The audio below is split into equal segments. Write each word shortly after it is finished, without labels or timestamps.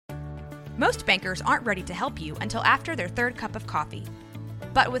Most bankers aren't ready to help you until after their third cup of coffee.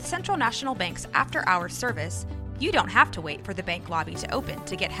 But with Central National Bank's after-hours service, you don't have to wait for the bank lobby to open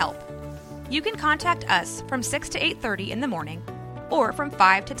to get help. You can contact us from 6 to 8:30 in the morning or from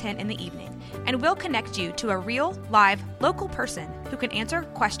 5 to 10 in the evening, and we'll connect you to a real, live, local person who can answer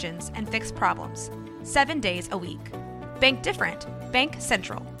questions and fix problems 7 days a week. Bank different. Bank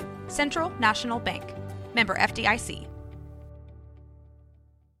Central. Central National Bank. Member FDIC.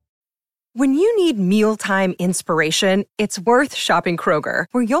 When you need mealtime inspiration, it's worth shopping Kroger,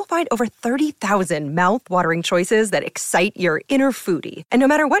 where you'll find over 30,000 mouth-watering choices that excite your inner foodie. And no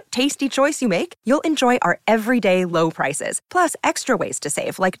matter what tasty choice you make, you'll enjoy our everyday low prices, plus extra ways to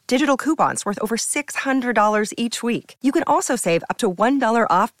save, like digital coupons worth over $600 each week. You can also save up to $1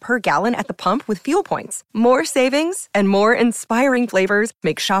 off per gallon at the pump with fuel points. More savings and more inspiring flavors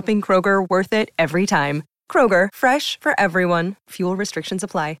make shopping Kroger worth it every time. Kroger, fresh for everyone. Fuel restrictions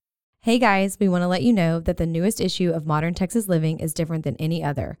apply. Hey guys, we want to let you know that the newest issue of Modern Texas Living is different than any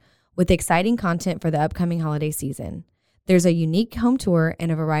other, with exciting content for the upcoming holiday season. There's a unique home tour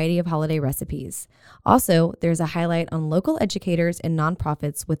and a variety of holiday recipes. Also, there's a highlight on local educators and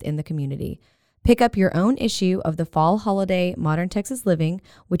nonprofits within the community. Pick up your own issue of the fall holiday Modern Texas Living,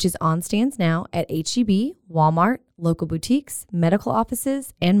 which is on stands now at H-E-B, Walmart, local boutiques, medical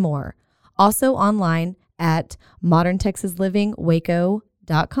offices, and more. Also online at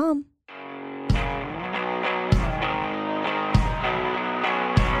moderntexaslivingwaco.com.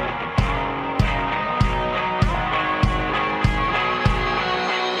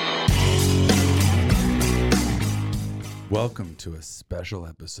 Welcome to a special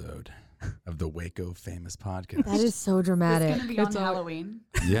episode of the Waco Famous Podcast. That is so dramatic. It's going to be on Halloween.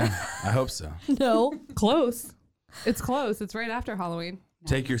 Yeah, I hope so. No. Close. It's close. It's right after Halloween.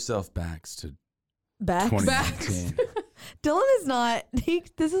 Take yourself back to Back. 2019. Dylan is not.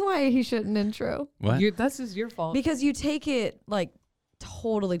 This is why he shouldn't intro. What? That's just your fault. Because you take it like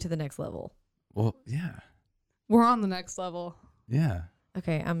totally to the next level. Well, yeah. We're on the next level. Yeah.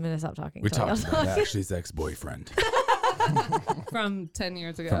 Okay, I'm going to stop talking. We Sorry, talked I'll about talk. Ashley's ex-boyfriend From 10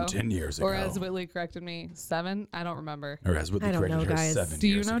 years ago. from 10 years ago. Or as Whitley corrected me, 7? I don't remember. Or as Whitley I don't corrected know, her guys. 7 Do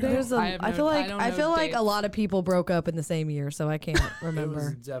you years know, ago. Dave? There's a, I have I no- feel I like don't I know feel like a dates. lot of people broke up in the same year, so I can't It was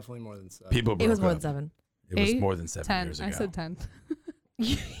remember. definitely more than 7. People broke It was more than up. 7. It was 8, more than 7 10. years ago. I said 10.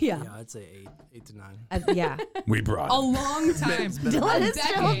 Yeah. Yeah, I'd say 8 to 9. Yeah. We brought A it. long time. Dylan is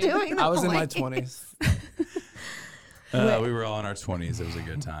still doing I was in my voice. 20s. We were all in our 20s. It was a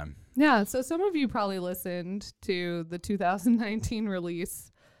good time. Yeah, so some of you probably listened to the 2019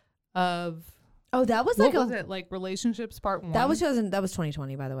 release of Oh, that was what like was it? Like Relationships Part 1. That was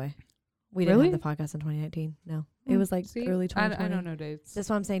 2020, by the way. We didn't Really? have the podcast in 2019. No, it was like See? early 2020. I don't know dates. That's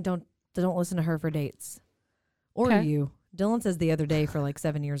why I'm saying don't listen to her for dates, or Okay. you. Dylan says the other day for like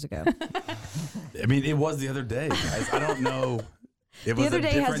 7 years ago. I mean, it was the other day, guys. I don't know. It The was other a day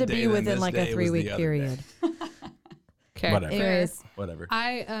has different to day be than within this like day. a It was the 3-week other period. day. Okay. Whatever. Anyways, Whatever.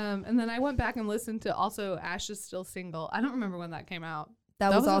 I and then I went back and listened to also Ash is Still Single. I don't remember when that came out. that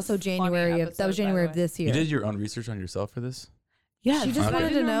That was was a also funny January of episode, by the January of way. this year. You did your own research on yourself for this? Yeah, She just Okay.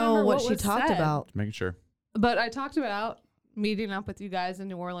 wanted to know what she talked about. Making sure. But I talked about meeting up with you guys in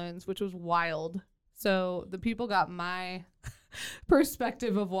New Orleans, which was wild. So the people got my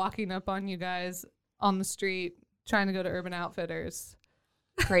perspective of walking up on you guys on the street trying to go to Urban Outfitters.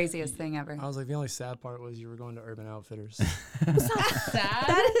 Craziest thing ever. I was like, the only sad part was you were going to Urban Outfitters. It's not sad.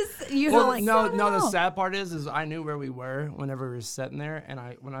 That is you Well, know like no. The sad part is I knew where we were whenever we were sitting there, and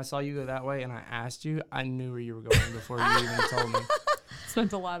when I saw you go that way, and I asked you, I knew where you were going before you even told me.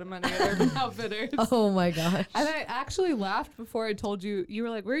 Spent a lot of money at Urban Outfitters. Oh my gosh. And I actually laughed before I told you. You were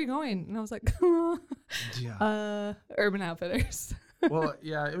like, "Where are you going?" And I was like, Yeah. Urban Outfitters." Well,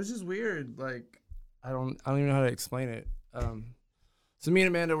 yeah, it was just weird. Like, I don't even know how to explain it. So me and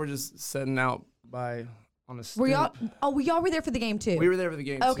Amanda were just setting out on a stoop. Were y'all were there for the game too? We were there for the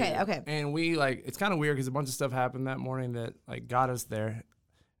game. Okay, too. okay. And we it's kind of weird because a bunch of stuff happened that morning that like got us there,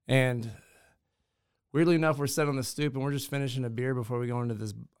 and weirdly enough, we're sitting on the stoop and we're just finishing a beer before we go into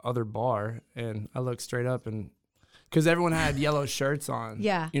this other bar. And I look straight up and because everyone had yellow shirts on,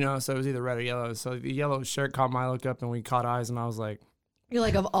 Yeah. you know, so it was either red or yellow. So the yellow shirt caught my look up and we caught eyes, and I was like, You're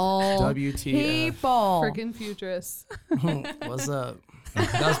like of all WTF. people. Freaking futurists. What's up?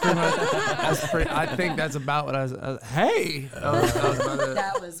 That's pretty much. I think that's about what I was. Hey, that was about it.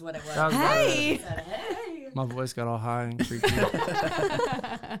 That was what it was. That was about Hey. it. Hey. My voice got all high and creepy.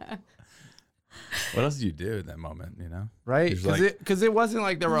 What else did you do at that moment, you know? Right? It's like- Because it wasn't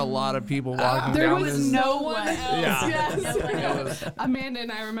like there were a lot of people walking There down was this. no one else. Yeah. Yes. Amanda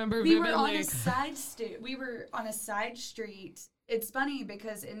and I remember We vividly. were on a side we were on a side street it's funny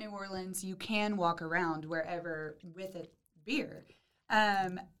because in New Orleans, you can walk around wherever with a beer.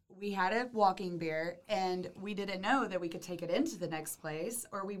 We had a walking beer, and we didn't know that we could take it into the next place,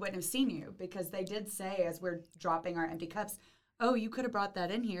 or we wouldn't have seen you, because they did say as we're dropping our empty cups, oh, you could have brought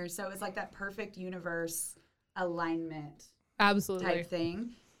that in here. So it was like that perfect universe alignment Absolutely. type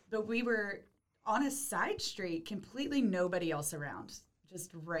thing. But we were on a side street, completely nobody else around,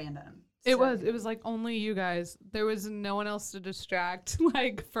 just random. It was like only you guys. There was no one else to distract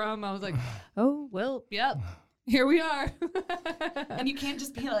from. I was like, oh, well, yep. Here we are. And you can't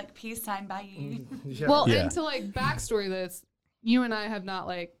just be like, peace sign, bye. Yeah. Well, Yeah. and to backstory this, you and I have not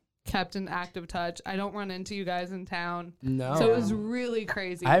kept in active touch. I don't run into you guys in town. No. So it was really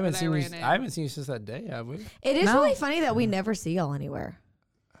crazy. I haven't that seen you. ran in. I haven't seen you since that day, have we? It is No. really funny that we never see y'all anywhere.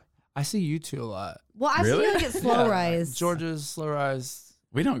 I see you two a lot. Well, I Really? see like at Slow Yeah. Rise. George's Slow Rise.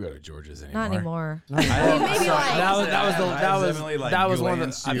 We don't go to George's anymore. Not anymore. I mean, maybe that was one of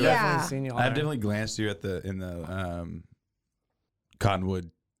glanced the. I've you. Yeah. definitely seen you. I've definitely glanced you at in the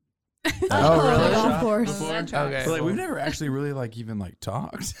Cottonwood. Oh, really? Golf course. Before. Okay. But we've never actually really even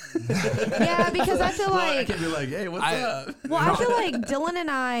talked. Yeah, because I feel So I like, can be like, hey, what's up? well, I feel like Dylan and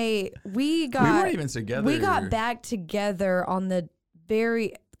I, we weren't even together. We got back together on the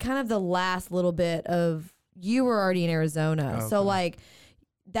very kind of the last little bit of, you were already in Arizona. Okay. So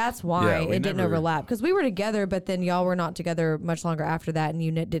that's why Yeah, we it didn't never- overlap, because we were together, but then y'all were not together much longer after that, and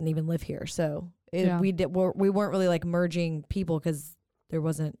you didn't even live here. So Yeah. we weren't really merging people because he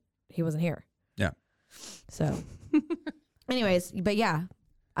wasn't here. Yeah. So anyways, but yeah.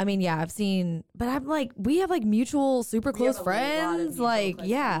 I mean, yeah, I've seen, but I'm we have mutual super We have close a lot of friends. mutual close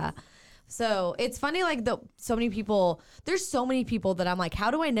Yeah. friends. So it's funny, so many people, there's so many people that I'm like,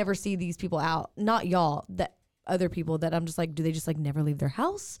 how do I never see these people out? Not y'all, that other people that I'm just do they just never leave their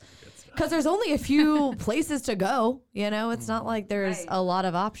house? Because there's only a few places to go, it's not like there's Right. a lot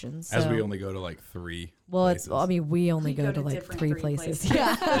of options. As so- we only go to 3 well, places. we only We go go to to different three three places. places.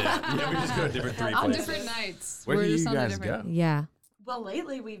 Yeah. yeah, we just go to different 3 on places. different nights. Where We're do just you on a guys different- go? Yeah. Well,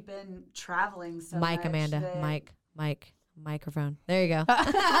 lately we've been traveling so Mike, much Amanda, that- Mike, microphone. There you go.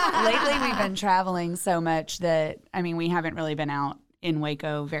 Lately we've been traveling so much that, we haven't really been out in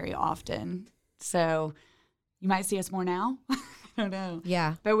Waco very often. So you might see us more now. I don't know.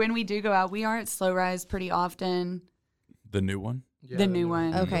 Yeah. But when we do go out, we are at Slow Rise pretty often. The new one? Yeah, the new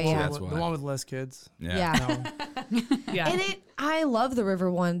one. Okay, The yeah. That's why. one with less kids. Yeah. No. Yeah. And I love the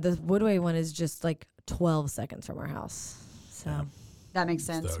river one. The Woodway one is just 12 seconds from our house. So That makes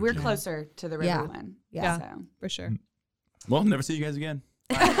sense. So We're cute. closer to the river Yeah. one. Yeah. So. for sure. Well, never see you guys again.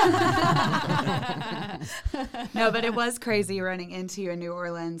 No, but it was crazy running into you in New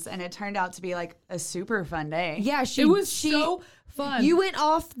Orleans, and it turned out to be a super fun day. yeah, It was so fun. You went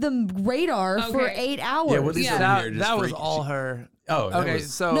off the radar for Okay. 8 hours. Yeah, what is Yeah. that? Here, just That was freak- all her. Oh, that Okay,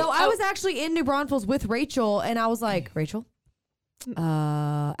 was- so No, I was actually in New Braunfels with Rachel, and I was like, Rachel,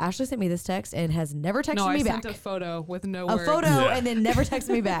 Ashley sent me this text and has never texted no, I me sent back. a photo with no A words. photo Yeah. and then never texted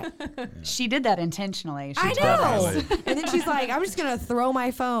me back. She did that intentionally. She I told us. know. And then she's like, I'm just going to throw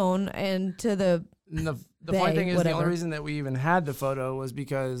my phone into the. the Bay, funny thing is, the whatever. only reason that we even had the photo was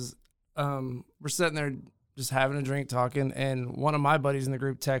because we're sitting there just having a drink, talking, and one of my buddies in the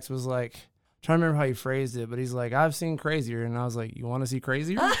group text was like, trying to remember how he phrased it, but he's like, I've seen crazier. And I was like, you want to see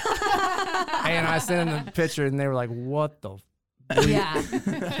crazier? And I sent him the picture, and they were like, what the Yeah.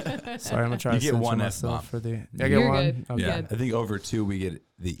 Sorry, I'm gonna try You to get censor one myself F-bomb. for the. I get You're one. good. Okay. Yeah, I think over 2 we get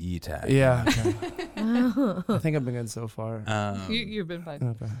the E tag. Yeah. Okay. I think I've been good so far. You've been fine.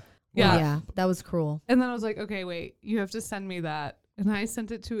 Okay. Yeah. Yeah. That was cruel. And then I was like, okay, wait, you have to send me that. And I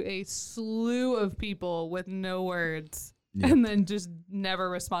sent it to a slew of people with no words, Yeah. and then just never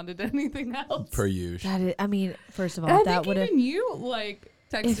responded to anything else. Per usual. That is, first of And all, I that think would have. even you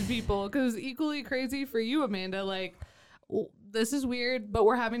texted people because equally crazy for you, Amanda. This is weird, but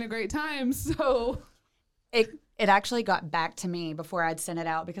we're having a great time. So It actually got back to me before I'd sent it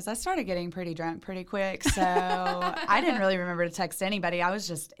out because I started getting pretty drunk pretty quick. So I didn't really remember to text anybody. I was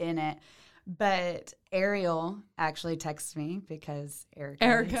just in it. But Ariel actually texted me because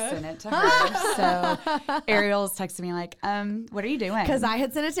Erica sent it to her. So Ariel's texting me like, what are you doing? Because I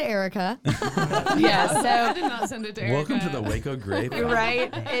had sent it to Erica. Yeah, I so did not send it to Erica. Welcome to the Waco Grape. right.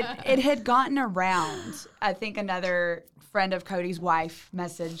 It had gotten around. I think another friend of Cody's wife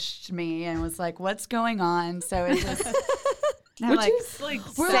messaged me and was like, what's going on? So it just and I'm Which like,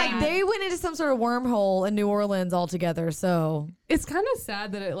 is We're Same. like, they went into some sort of wormhole in New Orleans altogether. So, it's kind of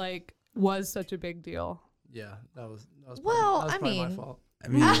sad that it was such a big deal. Yeah, that was. Well, that was I probably my mean- fault. I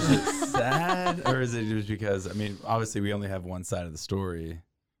mean, is it sad or is it just because, obviously we only have one side of the story.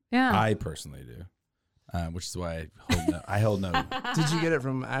 Yeah. I personally do. which is why I hold no. Did you get it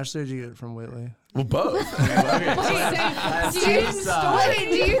from Ashley or did you get it from Whitley? Well, both.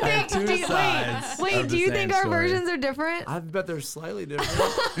 Do you think our versions are different? I bet they're slightly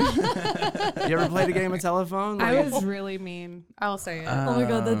different. You ever played a game of telephone? I was really mean. I'll say it. Oh my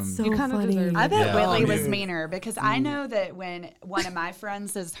God, that's so You kinda funny. deserve it. I bet Yeah. Whitley was Dude. meaner because I know that when one of my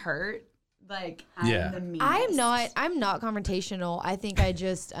friends is hurt, like I'm Yeah. the meanest. I'm not confrontational. I think I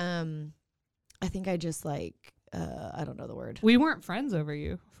just like I don't know the word. We weren't friends over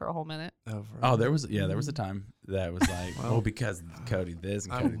you for a whole minute. Oh, there was a time that was like, because Cody this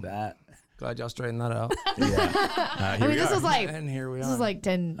and Cody that. Glad y'all straightened that out. Yeah. I mean, this was like And here we are. this was like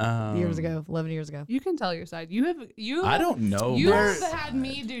 10 years ago, 11 years ago. You can tell your side. You I don't know. You man. have had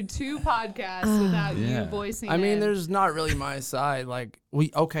me do 2 podcasts without Yeah. you voicing. I mean, it. there's not really my side. Like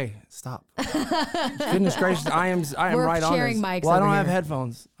stop. Goodness gracious, I am We're right on sharing this. mics Well, I over don't have here.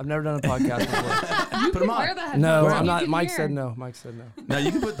 headphones. I've never done a podcast before. you put can 'em on. wear the headphones. No, You I'm not. can Mike hear. said no. Mike said no. No,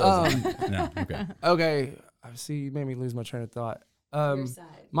 you can put those on. No, okay. Okay, I see. You made me lose my train of thought. Your side.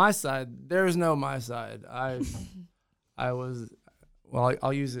 My side. There is no my side. I was. Well,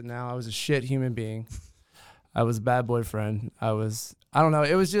 I'll use it now. I was a shit human being. I was a bad boyfriend. I don't know.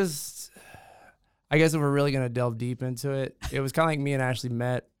 It was just. I guess if we're really gonna delve deep into it, it was kind of like me and Ashley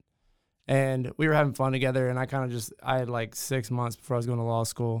met, and we were having fun together. And I had like 6 months before I was going to law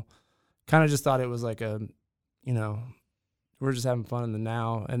school. Kind of just thought it was like we're just having fun in the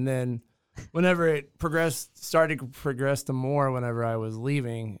now. And then whenever it started to progress to more whenever I was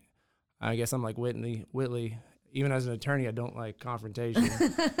leaving, I guess I'm like Whitley. Even as an attorney, I don't like confrontation.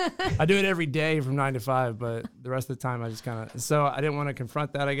 I do it every day from 9 to 5, but the rest of the time I just so I didn't want to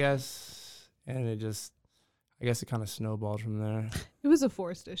confront that, I guess. And I guess it kind of snowballed from there. It was a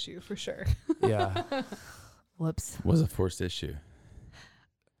forced issue for sure. Yeah. Whoops. Was a forced issue.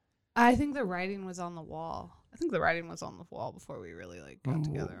 I think the writing was on the wall. I think the writing was on the wall before we really like got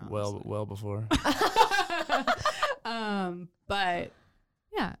together. Honestly. Well before. But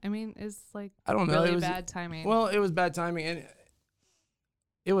yeah, I mean, it's like I don't know. really It was bad timing. Well, it was bad timing, and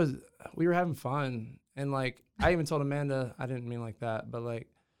we were having fun, and like I even told Amanda, I didn't mean like that, but like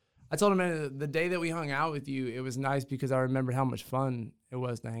I told Amanda the day that we hung out with you, it was nice because I remembered how much fun it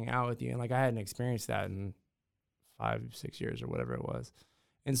was to hang out with you, and like I hadn't experienced that in 5-6 years or whatever it was,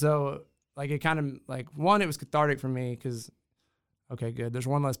 and so like it kind of like it was cathartic for me because. Okay, good. There's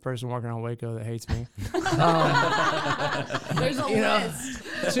one less person walking around Waco that hates me. There's a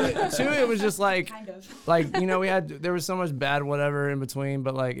list. Two, it was just like, Kind of. like there was so much bad whatever in between,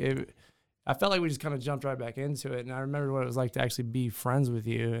 but like I felt like we just kind of jumped right back into it, and I remember what it was like to actually be friends with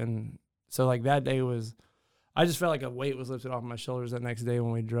you, and so like that day I just felt like a weight was lifted off my shoulders that next day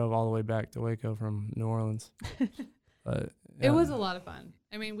when we drove all the way back to Waco from New Orleans. But It was a lot of fun.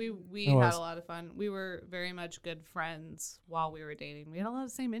 I mean, we It was. had a lot of fun. We were very much good friends while we were dating. We had a lot of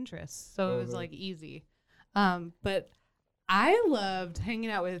the same interests, so it was like easy. But I loved hanging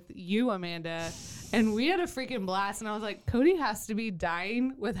out with you, Amanda, and we had a freaking blast. And I was like, Cody has to be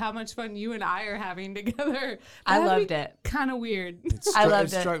dying with how much fun you and I are having together. I loved it. Kind of weird. I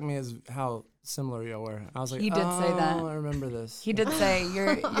loved it. it. Struck me as how similar y'all were. I was like, He did say that. I remember this. He did say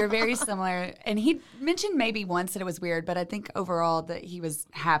you're very similar, and he mentioned maybe once that it was weird, but I think overall that he was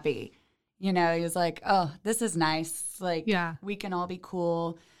happy. You know, he was like, "Oh, this is nice. Like, Yeah. we can all be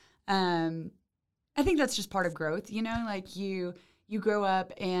cool." I think that's just part of growth. You know, like you grow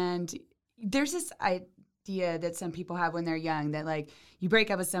up, and there's this idea that some people have when they're young that like you break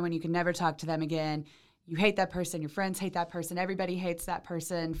up with someone, you can never talk to them again. You hate that person. Your friends hate that person. Everybody hates that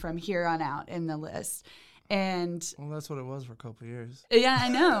person from here on out in the list. And Well, that's what it was for a couple of years. yeah, I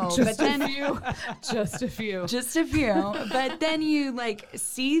know. but Just then a few. Just a few. just a few. But then you like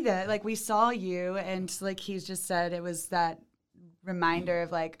see that, like we saw you, and like he's just said, it was that reminder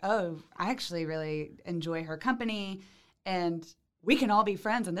of like, oh, I actually really enjoy her company, and we can all be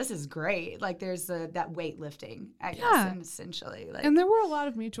friends, and this is great. Like there's that weightlifting, I guess, Yeah. and essentially like. And there were a lot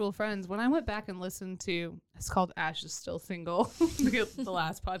of mutual friends. When I went back and listened to, it's called Ash is Still Single, the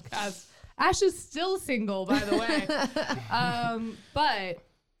last podcast. Ash is still single, by the way. But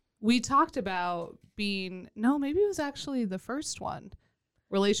we talked about maybe it was actually the first one,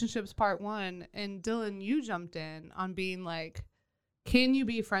 Relationships Part 1. And Dylan, you jumped in on being like, can you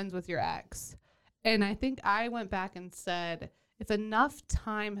be friends with your ex? And I think I went back and said, if enough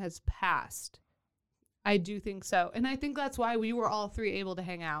time has passed, I do think so. And I think that's why we were all three able to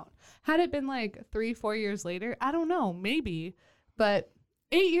hang out. Had it been like 3-4 years later, I don't know, maybe. But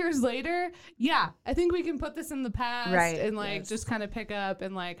 8 years later, yeah, I think we can put this in the past Right, and like yes. just kind of pick up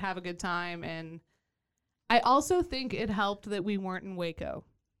and like have a good time. And I also think it helped that we weren't in Waco.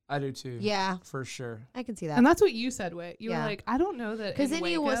 I do too. Yeah, For sure. I can see that. And that's what you said, Whit. You Yeah. were like, I don't know that. Because in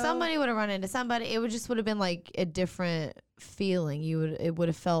then Waco, somebody would have run into somebody. It would have been like a different feeling. It would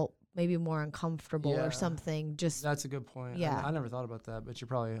have felt maybe more uncomfortable Yeah. or something. Just That's a good point. Yeah. I never thought about that, but you're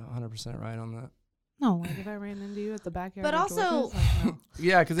probably 100% right on that. No, like if I ran into you at the backyard. But of also- George's, like, no.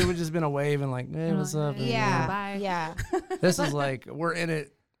 Yeah, because it would just been a wave and like, hey, You're what's like, up? hey. And, yeah, Bye. yeah, This is like, we're in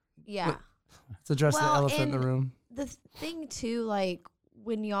it. yeah. Let's address Well, the elephant in the and- room. The thing too, like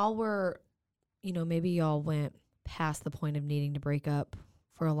when y'all were, maybe y'all went past the point of needing to break up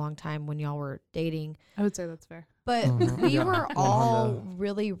for a long time when y'all were dating. I would say that's fair. But Mhm. we Yeah, were 100. all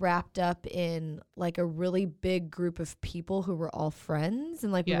really wrapped up in like a really big group of people who were all friends,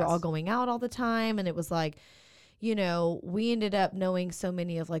 and like we were all Yes. going out all the time, and it was like, we ended up knowing so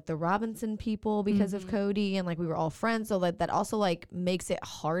many of like the Robinson people because of Cody, and like we were all friends, so like that also like makes it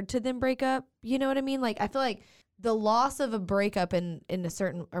hard to then break up. You know what I mean? Like I feel like the loss of a breakup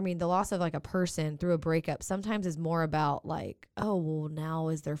the loss of like a person through a breakup sometimes is more about like, oh, well, now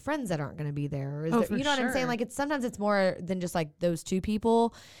is there friends that aren't going to be there? Or is Oh, there, for you know what I'm saying? sure. Like sometimes it's more than just like those two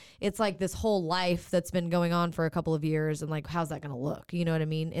people. It's like this whole life that's been going on for a couple of years, and like, how's that going to look? You know what I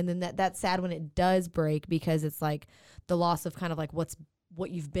mean? And then that's sad when it does break, because it's like the loss of kind of like what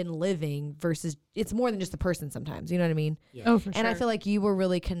you've been living versus it's more than just the person sometimes. You know what I mean? Oh, for sure. And I feel like you were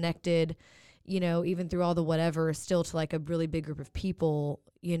really connected, even through all the whatever, still to like a really big group of people,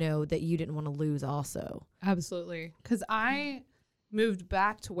 that you didn't want to lose also. Absolutely. Because I moved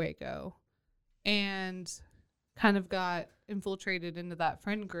back to Waco and kind of got infiltrated into that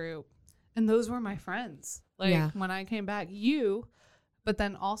friend group. And those were my friends. Like Yeah. when I came back, but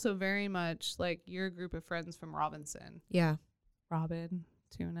then also very much like your group of friends from Robinson. Yeah. Robin,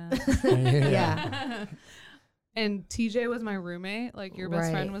 Tuna. Yeah. And TJ was my roommate. Like your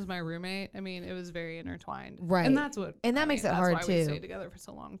best friend Right. was my roommate. I mean, it was very intertwined. Right. And that's what. And that makes it that's hard, why too. We stayed together for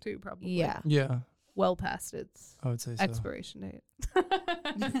so long too. Probably. Yeah. Yeah, Well past its I would say so. expiration date.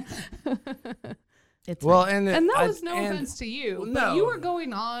 It's Well, fine. and And that was no offense to you. Well, But you no. were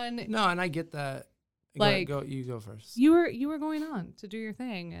going on. No, and I get that. Like, You go first. You were going on to do your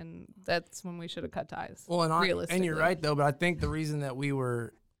thing, and that's when we should have cut ties. Well, and realistically, you're right though. But I think the reason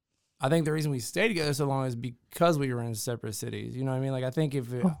we stayed together so long is because we were in separate cities. You know what I mean? Like I think it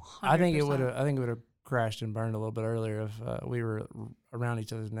 100%. would have crashed and burned a little bit earlier if we were around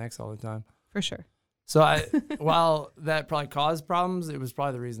each other's necks all the time. For sure. So while that probably caused problems, it was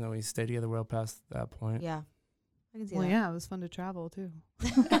probably the reason that we stayed together well past that point. Yeah. I can see Well, that. yeah, it was fun to travel too.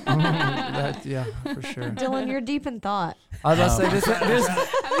 Yeah, for sure. Dylan, you're deep in thought. I was about to say this.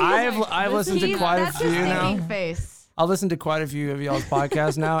 I've listened to quite a That's few his now. thinking face. I've listened to quite a few of y'all's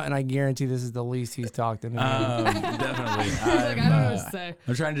podcasts now, and I guarantee this is the least he's talked in. Definitely. He's like, I don't know what to say.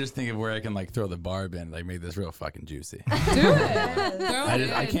 I'm trying to just think of where I can like throw the barb in, like make this real fucking juicy. Do it. Throw I it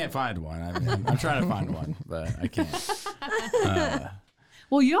in. can't find one. I'm trying to find one, but I can't.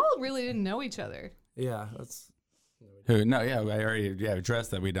 Well, y'all really didn't know each other. Yeah, that's. Who? No, yeah, I already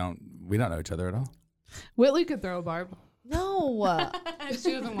addressed that we don't know each other at all. Whitley could throw a barb. No.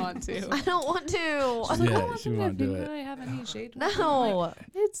 She doesn't want to. I don't want to. Yeah, she won't do it. Really have any shade? No.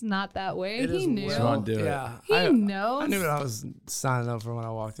 It's not that way. It He is knew. well- She won't do it. Yeah, He knows. I knew what I was signing up for when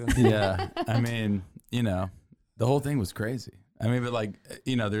I walked in. Yeah, I mean, the whole thing was crazy. I mean, but like,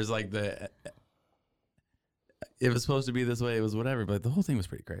 there's like it was supposed to be this way. It was whatever, but the whole thing was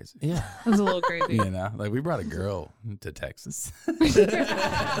pretty crazy. Yeah, It was a little crazy. Like we brought a girl to Texas.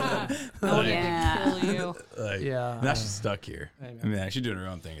 I wanted Yeah. to kill you. Like, Yeah. Now she's stuck here. Amen. I mean, she's doing her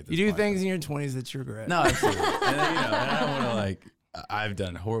own thing at this you do point, things but- in your 20s that you regret. No, absolutely. And then, and I don't want to like. I've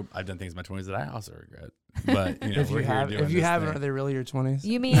done things in my 20s that I also regret. But if you we're here doing this haven't, thing. are they really your 20s?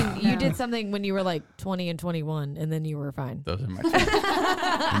 You mean you did something when you were like 20 and 21 and then you were fine? Those are my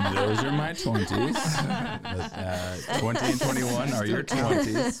 20s. Those are my 20s. 20 and 21 are your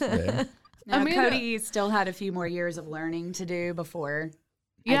 20s. Babe. Now, Amanda- Cody still had a few more years of learning to do before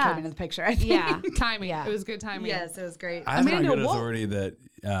I Yeah. came into the picture. I think. Yeah. Timing. Yeah. It was good timing. Yes, it was great. I have it on Amanda, good what- authority that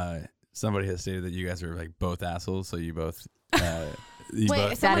somebody has stated that you guys are like both assholes, so you both. Wait, That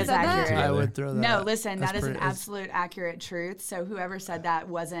someone is said that? accurate. I together. would throw that. No, listen, That's that is an pretty- absolute accurate truth. So whoever said that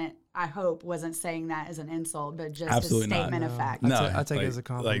wasn't saying that as an insult, but just Absolutely a not. statement of No. fact. No, I take it like- as a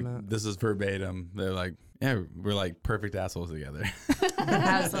compliment. Like this is verbatim. They're like, yeah, we're like perfect assholes together,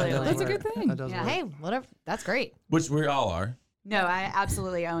 Absolutely. That's a good thing. That does Yeah. work. Hey, whatever. That's great. which we all are. No, I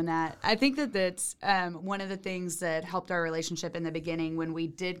absolutely own that. I think that that's one of the things that helped our relationship in the beginning when we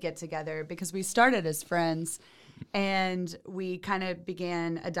did get together, because we started as friends and we kind of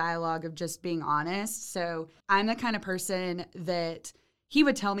began a dialogue of just being honest. So I'm the kind of person that he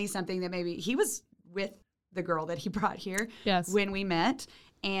would tell me something that maybe he was with the girl that he brought here Yes. when we met.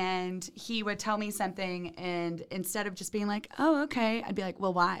 and he would tell me something, and instead of just being like, "Oh, okay," I'd be like,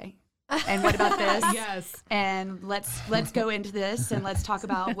 "Well, why? And what about this? Yes. And let's go into this, and let's talk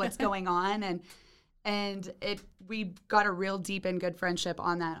about what's going on." And we got a real deep and good friendship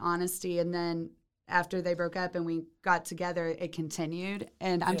on that honesty. And then after they broke up and we got together, it continued.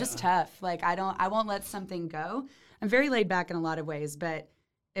 And I'm just tough. Like I won't let something go. I'm very laid back in a lot of ways, but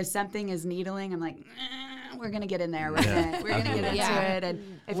if something is needling, I'm like, we're gonna get in there. We're gonna get into it.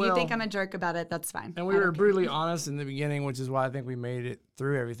 And if you think I'm a jerk about it, that's fine. And we were brutally honest in the beginning, which is why I think we made it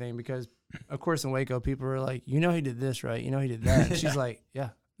through everything. Because of course in Waco, people were like, "You know, he did this, right? You know, he did that." And she's like, "Yeah."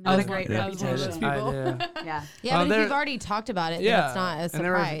 Not a great I was one of those reputation. people. Yeah. Yeah, but if you've already talked about it, then it's not a And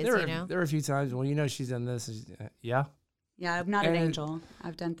surprise, there were, you know? There were a few times, well, you know, she's done this. Yeah. Yeah, I'm not an And, angel.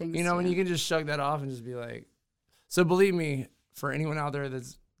 I've done things. You know, when too. you can just shrug that off and just be like, so believe me, for anyone out there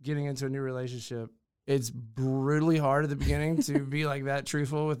that's getting into a new relationship, it's brutally hard at the beginning to be like that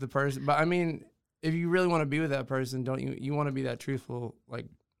truthful with the person. But I mean, if you really want to be with that person, don't you want to be that truthful, like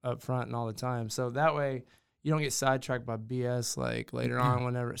up front and all the time. So that way you don't get sidetracked by BS like later on,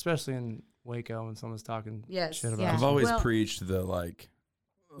 whenever, especially in Waco when someone's talking shit about Yeah. I've you. always preached the like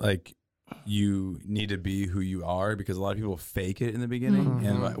you need to be who you are, because a lot of people fake it in the beginning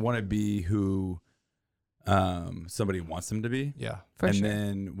and want to be who somebody wants them to be. Yeah. And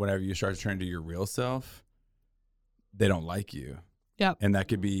then whenever you start to turn to your real self, they don't like you. Yep. And that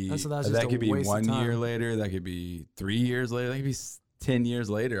could be That's just that a could be waste of 1 year time. later, that could be 3 years later, that could be 10 years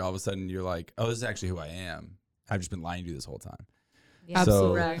later. All of a sudden you're like, oh, this is actually who I am. I've just been lying to you this whole time. Yeah.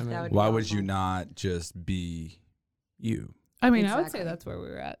 So Right, that would be why would you awful. not just be you? I mean, I would Exactly. say that's where we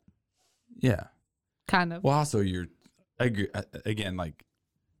were at. Yeah. Kind of. Well, also again, like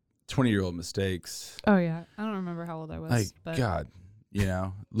 20-year-old mistakes. Oh, yeah. I don't remember how old I was. Like, but God, you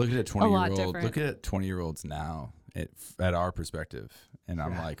know, look at a A lot 20-year-old. different. Look at 20-year-olds now at our perspective. And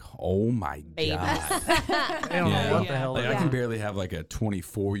I'm like, oh my God. They don't know what the hell Like, they're I can doing. barely have like a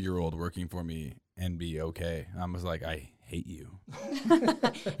 24-year-old working for me and be okay. I was like, I hate you.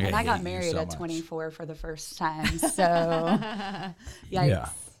 And I got hate you married so at much. 24 for the first time. So, yikes. Yeah.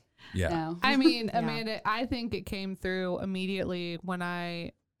 Yeah. No. I mean, Amanda, I think it came through immediately when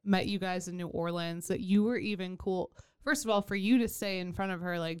I met you guys in New Orleans that you were even cool. First of all, for you to say in front of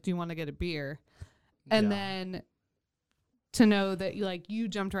her, like, do you want to get a beer? And Yeah. then to know that you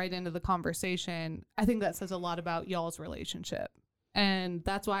jumped right into the conversation, I think that says a lot about y'all's relationship. And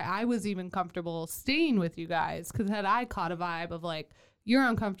that's why I was even comfortable staying with you guys, because had I caught a vibe of like, you're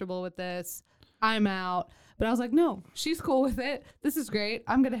uncomfortable with this, I'm out. But I was like, no, she's cool with it. This is great.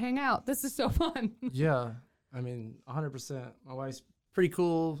 I'm going to hang out. This is so fun. Yeah. I mean, 100%. My wife's pretty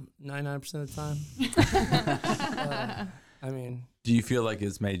cool 99% of the time. I mean, Do you feel like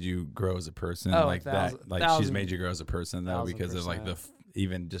it's made you grow as a person? Oh, like that? Like she's thousand- made you grow as a person though, because of like the 1000%.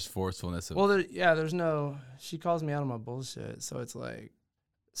 even just forcefulness of. well, there's no, she calls me out on my bullshit. So it's like,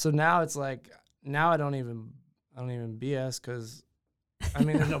 now I don't even BS, because I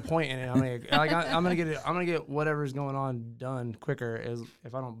mean, there's no point in it. I mean, I'm gonna get whatever's going on done quicker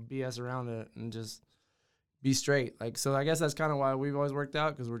if I don't BS around it and just be straight. Like, so I guess that's kind of why we've always worked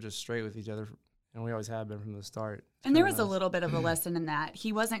out, because we're just straight with each other, and we always have been from the start. And there was Kinda a nice. little bit of a lesson in that.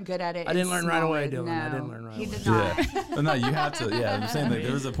 He wasn't good at it. I didn't in learn right away, smaller- Dylan. I No, didn't learn right he away. did not. Yeah, but no, you have to. Yeah, I'm saying like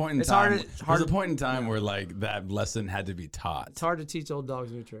there was a point in It's time. hard- There was a point in time where like that lesson had to be taught. It's hard to teach old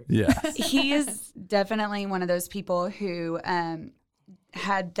dogs new tricks. Yeah, He is definitely one of those people who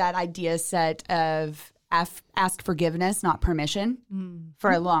had that idea set of ask forgiveness, not permission,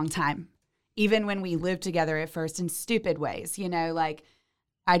 for a long time. Even when we lived together at first in stupid ways, like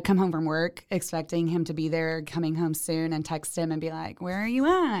I'd come home from work expecting him to be there, coming home soon, and text him and be like, "Where are you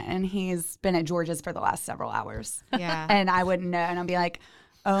at?" And he's been at George's for the last several hours. Yeah. And I wouldn't know. And I'd be like,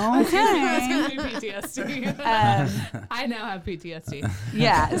 That's okay. going to be PTSD. I now have PTSD.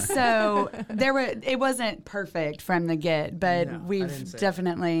 Yeah. So it wasn't perfect from the get, but No, I we've didn't say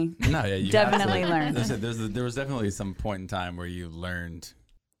definitely. no, yeah, you Definitely have to, learned. There was definitely some point in time where you learned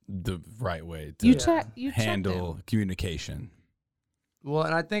the right way to You checked handle him. communication. Well,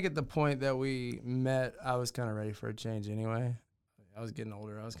 and I think at the point that we met, I was kind of ready for a change anyway. I was getting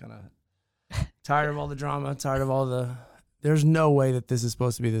older. I was kind of tired of all the drama, tired of all the. There's no way that this is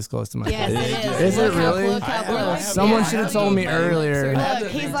supposed to be this close to my Yes, face. it is. Is it Look how- really? look how I close. have- Someone I should have have told me my- earlier. I had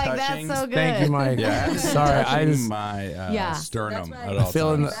Look, the he's thing like, touching- that's so good. Thank you, Mike. Yeah, I had the thing Sorry, I touching just my Yeah. sternum That's at right. all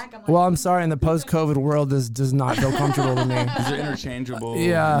feeling. times. Well, I'm sorry. In the post-COVID world, this does not feel comfortable to me. These are interchangeable.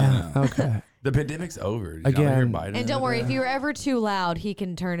 Yeah. you know. Okay. The pandemic's over. Did y'all Again. hear Biden And the don't other worry, day? if you're ever too loud, he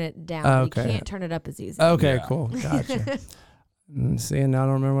can turn it down. Okay. He can't turn it up as easy. Okay. Yeah. Cool. Gotcha. See, and now I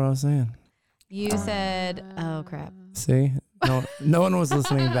don't remember what I was saying. You said, oh crap. See, No one was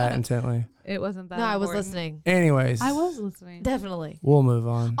listening that intently. It wasn't that No, I was important. listening. Anyways, I was listening. Definitely. we'll move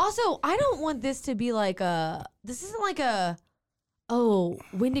on. Also, I don't want this to be like this isn't like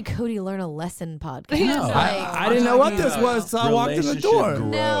when did Cody learn a lesson podcast? No. Like, I didn't know what this was until I walked in the door.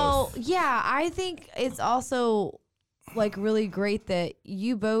 Relationship no, growth. yeah, I think it's also like really great that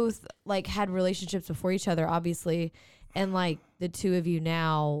you both like had relationships before each other, obviously, and like the two of you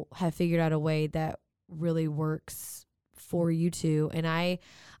now have figured out a way that really works for you two. And I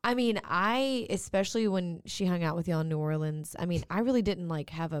mean, especially when she hung out with y'all in New Orleans, I mean, I really didn't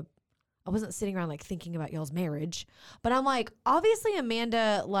like I wasn't sitting around like thinking about y'all's marriage, but I'm like, obviously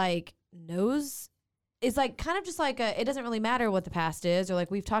Amanda like knows, is like kind of just like it doesn't really matter what the past is, or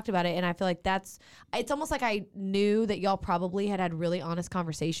like we've talked about it. And I feel like it's almost like I knew that y'all probably had really honest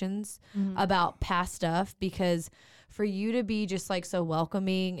conversations about past stuff, because for you to be just like so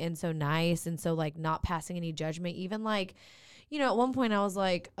welcoming and so nice and so like not passing any judgment, even like, you know, at one point I was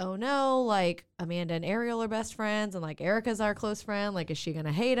like, oh no, like Amanda and Ariel are best friends and like Erica's our close friend. Like, is she going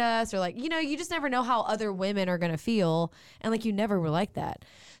to hate us? Or like, you know, you just never know how other women are going to feel. And like, you never were like that.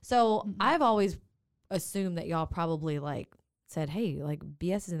 So I've always assumed that y'all probably like said, hey, like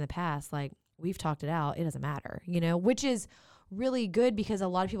BS is in the past. Like we've talked it out. It doesn't matter, you know, which is really good because a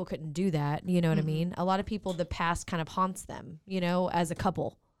lot of people couldn't do that. You know what I mean? A lot of people, the past kind of haunts them, you know, as a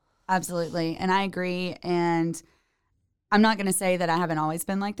couple. Absolutely. And I agree. And I'm not going to say that I haven't always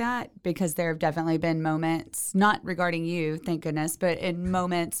been like that, because there have definitely been moments, not regarding you, thank goodness, but in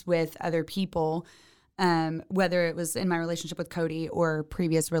moments with other people, whether it was in my relationship with Cody or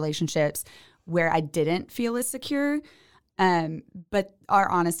previous relationships, where I didn't feel as secure. But our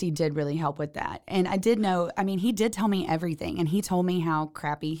honesty did really help with that. And I did know, I mean, he did tell me everything, and he told me how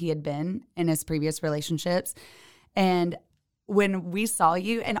crappy he had been in his previous relationships. And when we saw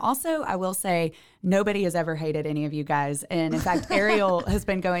you, and also I will say, nobody has ever hated any of you guys. And in fact, Ariel has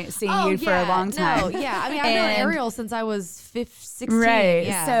been seeing you for a long time. No, yeah. I mean, I've known Ariel since I was 16. Right.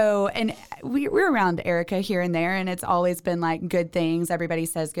 Yeah. So, and we're around Erica here and there, and it's always been like good things. Everybody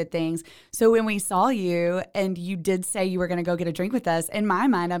says good things. So when we saw you and you did say you were going to go get a drink with us, in my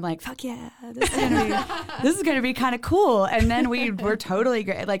mind, I'm like, fuck yeah, this is going to be kind of cool. And then we were totally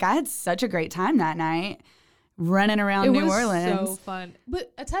great. Like, I had such a great time that night running around New Orleans. It was so fun.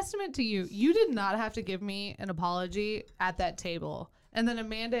 But a testament to you, you did not have to give me an apology at that table. And then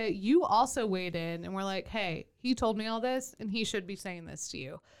Amanda, you also weighed in and were like, hey, he told me all this and he should be saying this to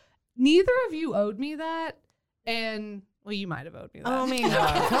you. Neither of you owed me that. And, well, you might have owed me that. Oh, man.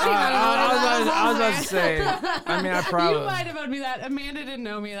 I was about to say, I mean, I probably. You might have owed me that. Amanda didn't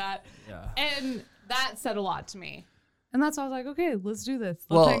owe me that. Yeah. And that said a lot to me. And that's why I was like, okay, let's do this.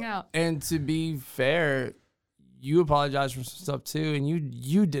 Let's hang out. And to be fair, you apologized for some stuff too, and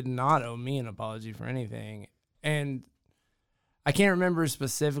you did not owe me an apology for anything. And I can't remember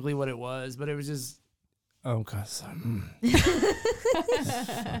specifically what it was, but it was just,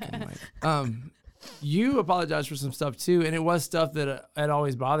 you apologized for some stuff too, and it was stuff that had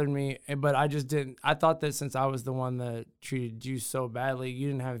always bothered me, but I just didn't. I thought that since I was the one that treated you so badly, you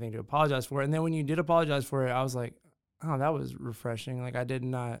didn't have anything to apologize for. And then when you did apologize for it, I was like, oh, that was refreshing. Like, I did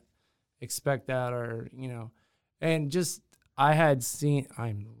not expect that, or, you know. And just, I had seen,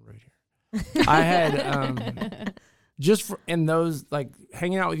 I'm right here. I had, in those, like,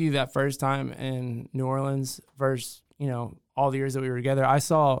 hanging out with you that first time in New Orleans versus, you know, all the years that we were together, I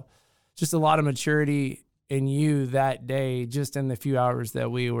saw just a lot of maturity in you that day, just in the few hours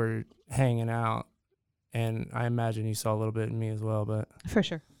that we were hanging out. And I imagine you saw a little bit in me as well, but. For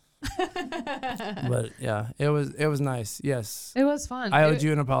sure. But yeah, it was nice. Yes. It was fun. I owed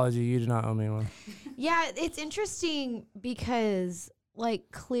you an apology. You did not owe me one. Yeah, it's interesting because,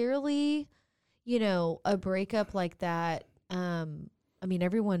 like, clearly, you know, a breakup like that, I mean,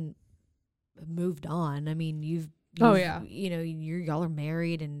 everyone moved on. I mean, you know, y'all are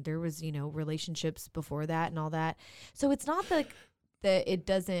married, and there was, you know, relationships before that and all that. So it's not like that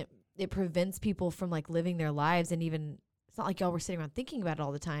it prevents people from, like, living their lives, and even, it's not like y'all were sitting around thinking about it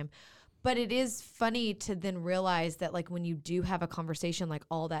all the time. But it is funny to then realize that, like, when you do have a conversation, like,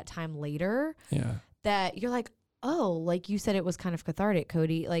 all that time later, Yeah. that you're like, oh, like you said, it was kind of cathartic,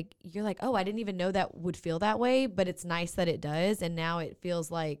 Cody. Like, you're like, oh, I didn't even know that would feel that way, but it's nice that it does. And now it feels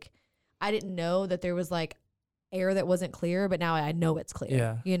like I didn't know that there was, like, air that wasn't clear, but now I know it's clear.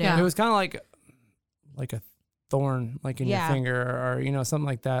 Yeah. You know? Yeah. It was kind of like a thorn, like in your finger, or, you know, something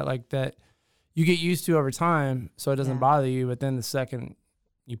like that you get used to over time, so it doesn't bother you. But then the second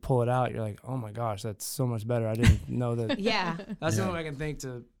you pull it out, you're like, oh my gosh, that's so much better. I didn't know that. Yeah. That's the only way I can think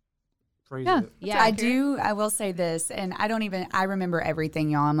to phrase Yeah. it. Yeah, I will say this, and I remember everything,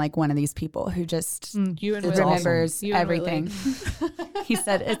 y'all. I'm like one of these people who just You and It's Willie. remembers You and everything. He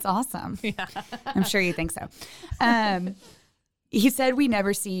said, it's awesome. Yeah. I'm sure you think so. He said, we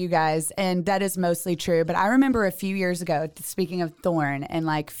never see you guys, and that is mostly true. But I remember a few years ago, speaking of Thorn and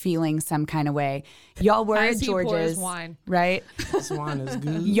like feeling some kind of way, y'all were As at he pours George's, wine. right? This wine is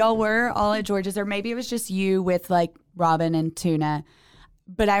good. Y'all were all at George's, or maybe it was just you with like Robin and Tuna.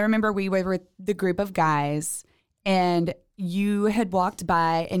 But I remember we were with the group of guys, and you had walked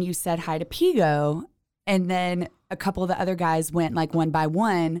by and you said hi to Pigo, and then a couple of the other guys went like one by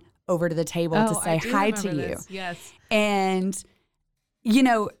one over to the table to say I do hi to remember you. this. Yes. And, you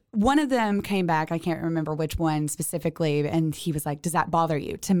know, one of them came back, I can't remember which one specifically, and he was like, does that bother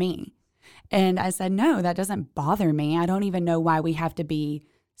you? To me. And I said, no, that doesn't bother me. I don't even know why we have to be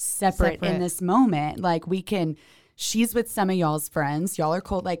separate in this moment. Like, we can, she's with some of y'all's friends. Y'all are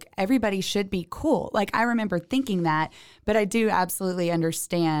cool. Like, everybody should be cool. Like, I remember thinking that, but I do absolutely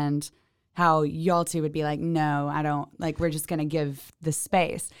understand how y'all two would be like, no, I don't, like, we're just going to give the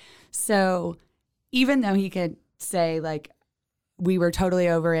space. So even though he could say, like, we were totally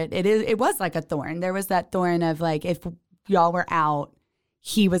over it, it was like a thorn. There was that thorn of, like, if y'all were out,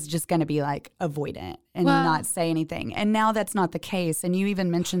 he was just going to be, like, avoidant and not say anything. And now that's not the case. And you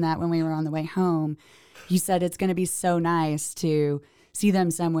even mentioned that when we were on the way home. You said it's going to be so nice to see them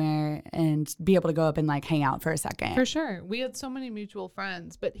somewhere and be able to go up and, like, hang out for a second. For sure. We had so many mutual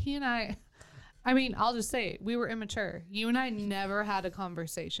friends, but he and I mean, I'll just say it, we were immature. You and I never had a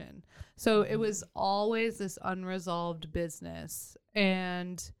conversation. So it was always this unresolved business.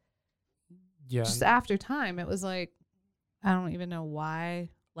 And Yeah. just after time, it was like, I don't even know why.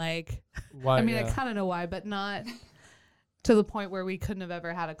 Like, Why, I mean, I yeah. kind of know why, but not to the point where we couldn't have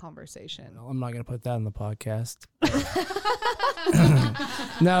ever had a conversation. Well, I'm not gonna put that in the podcast.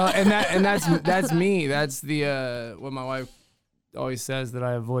 No, and that's me. That's the what my wife always says, that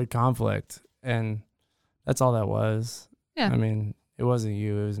I avoid conflict, and that's all that was. Yeah. I mean, it wasn't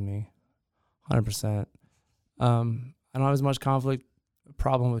you, it was me, 100%. I don't have as much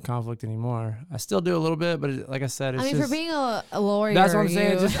problem with conflict anymore. I still do a little bit, but like I said, it's I mean, just, for being a lawyer, that's what I'm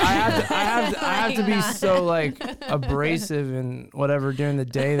saying. you- It's just, I have to be so like abrasive and whatever during the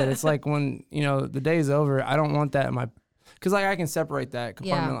day that it's like when, you know, the day's over, I don't want that in my, because like I can separate that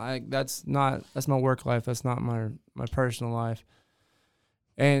compartment. Like that's my work life. That's not my personal life.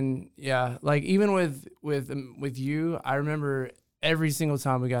 And yeah, like even with you, I remember every single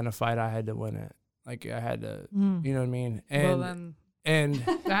time we got in a fight, I had to win it. Like I had to, you know what I mean? And Well, then and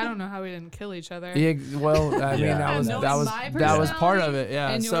I don't know how we didn't kill each other. yeah, well, I mean Yeah. that was part of it. Yeah,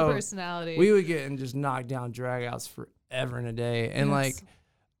 And your so personality. we would get in just knocked down dragouts forever in a day, and Yes. like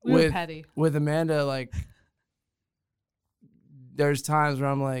We were with petty. with Amanda, like there's times where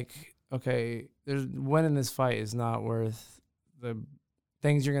I'm like, okay, there's winning this fight is not worth the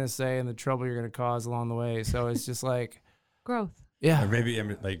things you're gonna say and the trouble you're gonna cause along the way. So it's just like, Growth. yeah, Or maybe I'm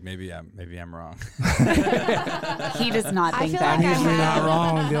wrong. He does not I think feel that. like I you're not have-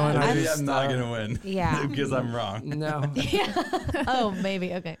 wrong, Dylan. I Maybe just, I'm not gonna win. Yeah. because I'm wrong. No, Oh,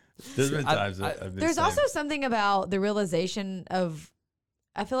 maybe. Okay. There's been times that I've been There's saying, also something about the realization of,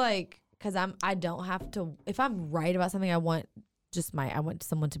 I feel like, because I don't have to, if I'm right about something, I want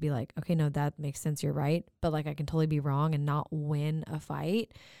someone to be like, okay, no, that makes sense, you're right. But like I can totally be wrong and not win a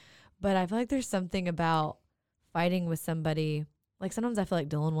fight. But I feel like there's something about fighting with somebody. Like sometimes I feel like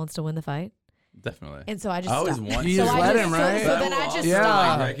Dylan wants to win the fight. definitely. And so I just I always stop. want You to. just I let just- him, so- right? So then I just Yeah.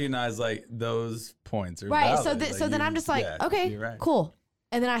 stop. recognize like those points are Right. valid. So Like, then you- I'm just like, yeah, okay, you're right. cool.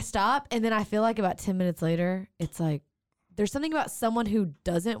 And then I stop. And then I feel like about 10 minutes later, it's like, there's something about someone who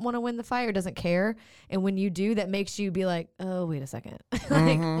doesn't want to win the fight or doesn't care. And when you do, that makes you be like, oh, wait a second.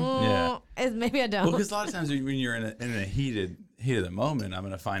 Like, Yeah. maybe I don't. Well, because a lot of times when you're in a heat of the moment, I'm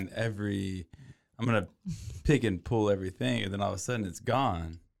gonna pick and pull everything, and then all of a sudden it's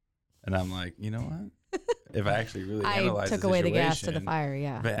gone, and I'm like, you know what? If I actually really I analyze took the away the situation, gas to the fire.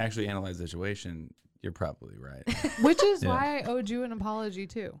 Yeah. If I actually analyze the situation, you're probably right. Which is Yeah. why I owed you an apology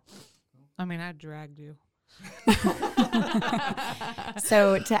too. I mean, I dragged you.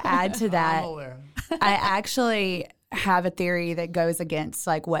 So to add to that, I'm aware. I actually have a theory that goes against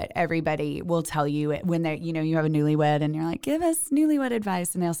like what everybody will tell you when they, you know, you have a newlywed and you're like, give us newlywed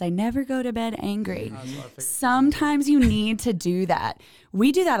advice, and they'll say never go to bed angry. Sometimes you need to do that.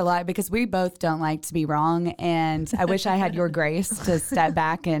 We do that a lot because we both don't like to be wrong, and I wish I had your grace to step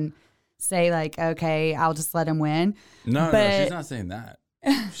back and say like, okay, I'll just let him win. No, But- she's not saying that.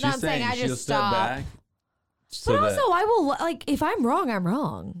 She's I'm saying I just she'll step stop. back. But also, I will, like, if I'm wrong, I'm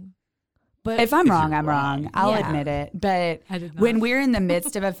wrong. But If I'm If wrong, you're I'm wrong. I'll Yeah. admit it. But I did not. when we're in the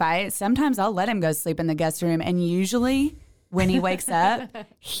midst of a fight, sometimes I'll let him go sleep in the guest room. And usually when he wakes up,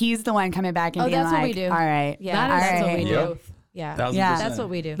 he's the one coming back and Oh, being that's like, what we do. all right. Yeah, That is that's what we Alright. do. growth. Yeah, 1000%. that's what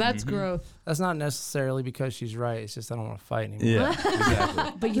we do. That's growth. That's not necessarily because she's right. It's just I don't want to fight anymore. Yeah,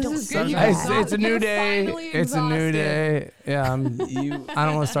 exactly. But you This don't is say good. that. It's a new You're day. finally It's a new exhausted. day. Yeah, You, I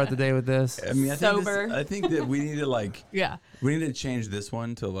don't want to start the day with this. I mean, Sober. I think that we need to like, Yeah. we need to change this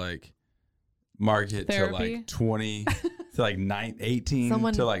one to like, market to Therapy? like 20 to like 18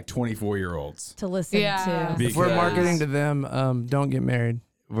 Someone- to like 24-year-olds. To listen Yeah. to. If we're Because marketing to them, don't get married.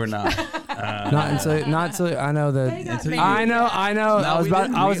 We're not. Not until I know that. Until you- I know. No, we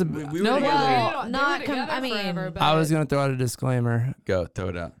didn't. I was. We No, were together. well, They not were com- together I mean, forever, but I was gonna throw out a disclaimer Go, throw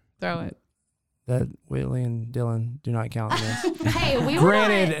it out. throw it. that Whitley and Dylan do not count in this. Hey, we were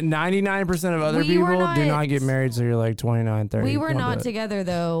Granted, 99% of other we people were do not- not get married, so you're like 29, 30. we were Don't do not it. together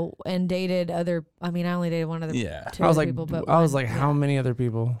though, and dated other. I mean, I only dated one other. Yeah. two I was other like, people, but I was one- like, how many other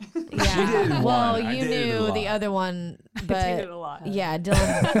people? Yeah. dated Well, one. I you dated a knew the lot. other one, dated but a lot. yeah,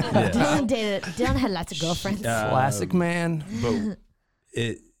 Dylan. Dylan dated. Dylan had lots of girlfriends. Classic man.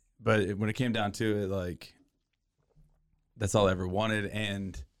 But when it came down to it, like, that's all I ever wanted,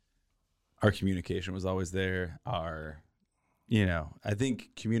 and our communication was always there. I think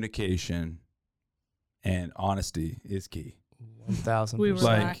communication and honesty is key. 1,000%. We were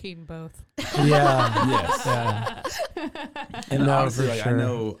Like- lacking both. Yeah. Yes. Yeah. And No, honestly, for like, sure.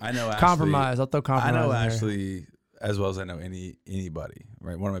 I know Ashley, Compromise. I'll throw I compromise. know in there. Ashley as well as I know anybody,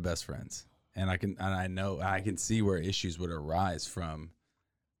 right? One of my best friends. And I can see where issues would arise from,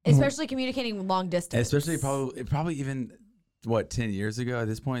 Especially communicating long distance. especially probably even 10 years ago at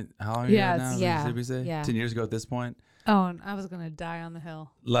this point. How long are Yeah, you now? yeah, Did we say yeah. 10 years ago at this point? Oh, and I was gonna die on the hill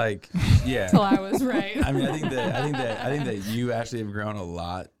Like, yeah. till I was right. I mean, I think that you actually have grown a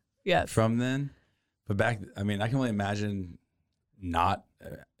lot Yes. from then. But I can only imagine not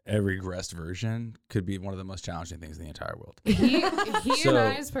every regressed version could be one of the most challenging things in the entire world. He So- and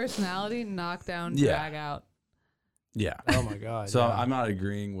I's personality knocked down, Yeah. drag out. Yeah. Oh my God. So yeah. I'm not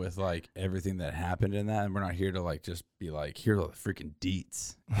agreeing with like everything that happened in that, and we're not here to like just be like, here are the freaking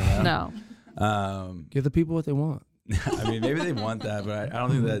deets. You know? No. Give the people what they want. I mean, maybe they want that, but I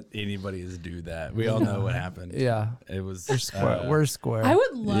don't think that anybody is do that. We all know what happened. Yeah. It was We're square. We're square. I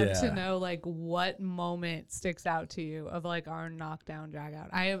would love to Yeah. know like what moment sticks out to you of like our knockdown drag out.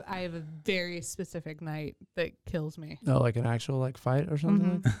 I have a very specific night that kills me. Oh, like an actual like fight or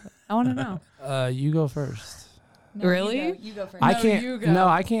something. Mhm. I want to know. You go first. Really? You go first. I No, can't. you go. No,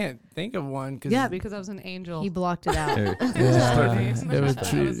 I can't think of one. Cause Yeah, because I was an angel. He blocked it out. Here. yeah, It it was was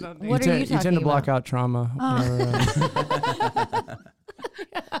true. nothing. What are you You tend talking to block about? out trauma. Oh.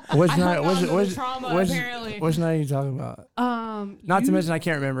 Which I night? hung on to the Which trauma, apparently. which night are you talking about? Not to you- mention I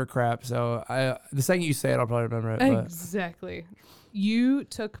can't remember crap. So the second you say it, I'll probably remember it. But Exactly. You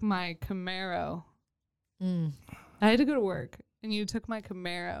took my Camaro. Mm. I had to go to work, and you took my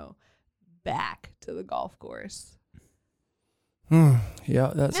Camaro back to the golf course.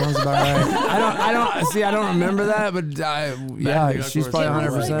 yeah, that sounds about right. I don't see. I don't remember that, but yeah, to she's golf probably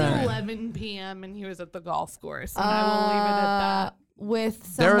course. It was 100%. like 11 p.m. and he was at the golf course, and I will leave it at that.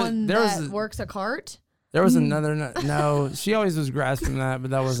 With There was- someone there was that a- works a cart. There was another night. No, she always was grasping that,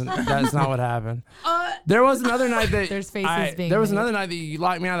 but that's not what happened. There was another night that There's faces being there was made. another night that you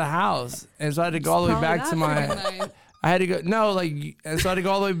locked me out of the house, and so I had to go all the way Probably back to that my. fucking night. I had to go and so I had to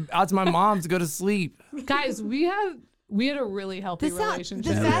go all the way out to my mom's to go to sleep. Guys, we had a really healthy The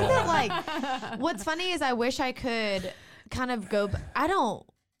relationship. fact that like, what's funny is I wish I could kind of go. I don't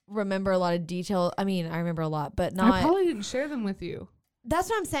remember a lot of detail. I mean, I remember a lot, but I not. probably didn't share them with you. That's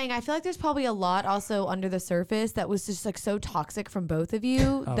what I'm saying. I feel like there's probably a lot also under the surface that was just like so toxic from both of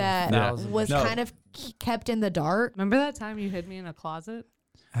you that 1,000%. was No. kind of kept in the dark. Remember that time you hid me in a closet?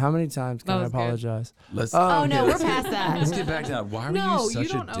 How many times can That I was good. apologize? Let's. Oh no, we're let's past get- that. Let's get back to that. Why were No, you you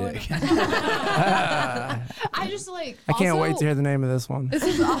such don't a owe it. dick? I just like. I can't wait to hear the name of this one. This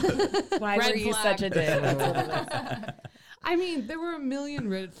is. Why Red were you flag. such a dick? That's what it is. I mean, there were a million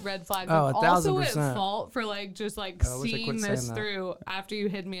red flags. Oh, I'm also at 1,000%. fault for like just like I wish I seeing quit this saying that. through after you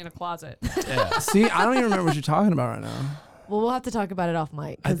hid me in a closet. Yeah. See, I don't even remember what you're talking about right now. Well, we'll have to talk about it off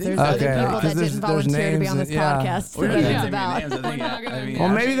mic I because think- there's Okay, other people 'cause that there's didn't volunteer to be names on this and- yeah. podcast. We're that not it's gonna name about. names. I think. We're not gonna name Well,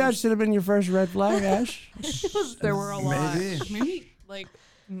 Yeah. maybe that should have been your first red flag, Ash. There were a lot. Maybe. Maybe like.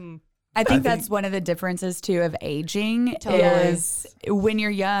 I think that's one of the differences too of aging Totally. is when you're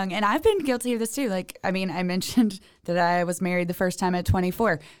young, and I've been guilty of this too. Like, I mean, I mentioned that I was married the first time at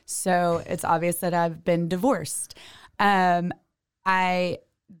 24, so it's obvious that I've been divorced. I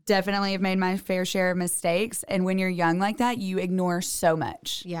definitely have made my fair share of mistakes, and when you're young like that, you ignore so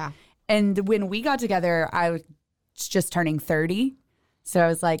much. Yeah. And when we got together, I was just turning 30. So I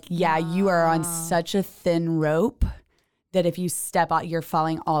was like, yeah, you are on such a thin rope that if you step out, you're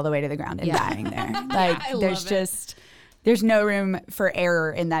falling all the way to the ground and dying there. Like there's no room for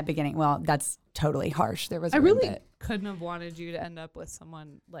error in that beginning. Well, that's totally harsh. There was I room, really but couldn't have wanted you to end up with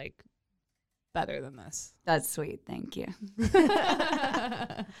someone like better than this. that's sweet. Thank you.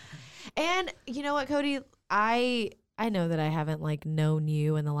 And you know what, Cody? I know that I haven't like known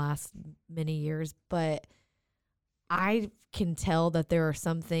you in the last many years, but I can tell that there are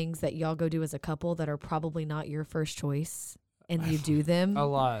some things that y'all go do as a couple that are probably not your first choice, and you do them A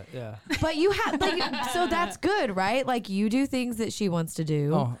lot, yeah. But you have like, so that's good, right? Like you do things that she wants to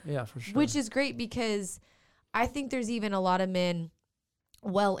do. Oh, yeah, for sure. Which is great because I think there's even a lot of men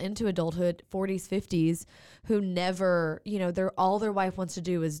well into adulthood, 40s, 50s, who never, all their wife wants to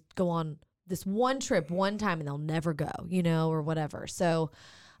do is go on this one trip one time and they'll never go, or whatever. So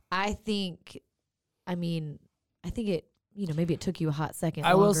I think it, maybe it took you a hot second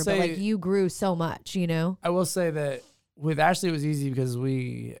I will longer, say- but like you grew so much, I will say that with Ashley it was easy because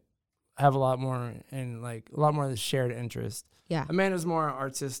we have a lot more of the shared interest. Yeah. Amanda's more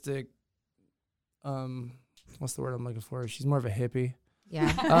artistic. What's the word I'm looking for? She's more of a hippie.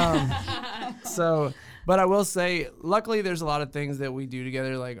 Yeah. But I will say, luckily there's a lot of things that we do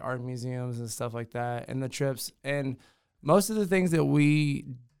together, like art museums and stuff like that, and the trips. And most of the things that we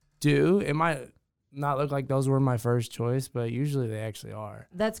do, it might not look like those were my first choice, but usually they actually are.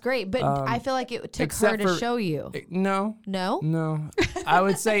 That's great. But I feel like it took her except to for- show you. No. No? I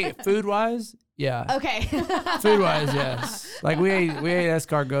would say food-wise, yeah. Okay. Food-wise, yes. Like we ate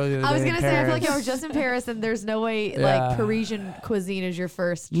escargot the other day. I was going in to say, I feel like Paris. you were just in Paris and there's no way Yeah. like Parisian cuisine is your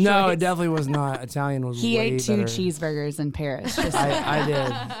first No, choice. it definitely was not. Italian was He way ate 2 better. cheeseburgers in Paris. Just I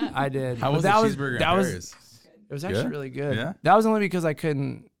did. How But was the cheeseburger in that was Paris? It was actually Good? really good. Yeah? That was only because I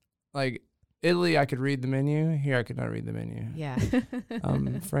couldn't, like, Italy, I could read the menu. Here, I could not read the menu. Yeah.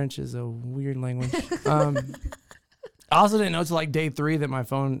 French is a weird language. I also didn't know till like day 3 that my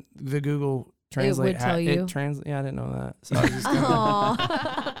phone, the Google Translate, would tell you? Yeah, I didn't know that. So I was just kind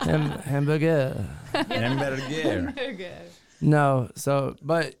Aw. of hamburger. Hamburger. No,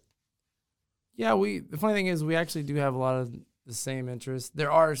 but yeah, the funny thing is we actually do have a lot of the same interests.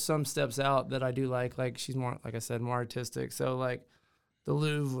 There are some steps out that I do like she's more, like I said, more artistic. So like the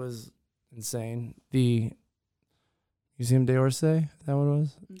Louvre was insane. The Museum d'Orsay, is that what it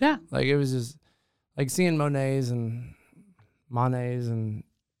was? Yeah. Like it was just like seeing Monets and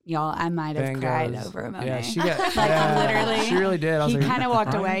y'all, I might have Van cried Goghs. over a Monet. Yeah, she got Like, yeah, literally. She really did. I was He like, kind of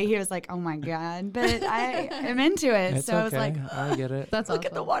walked "Crying?" away. He was like, "Oh my god!" But I am into it, It's so I was okay. like, I get it. That's "Look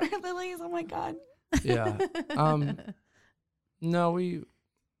at the awesome. water lilies! Oh my god!" Yeah. No, we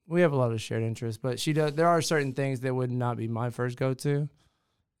have a lot of shared interests, but she does. There are certain things that would not be my first go-to.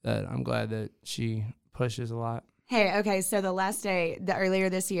 That I'm glad that she pushes a lot. Hey, okay. So the last day, earlier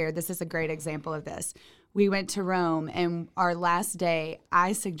this year, this is a great example of this. We went to Rome, and our last day,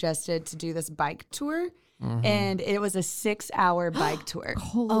 I suggested to do this bike tour, and it was a 6-hour bike tour.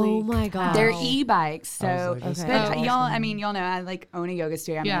 Oh my God. They're e-bikes, so like, this is but awesome. y'all, I mean, y'all know I like own a yoga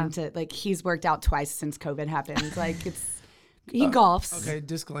studio. I'm Yeah. into like he's worked out twice since COVID happened. Like he golfs. Okay,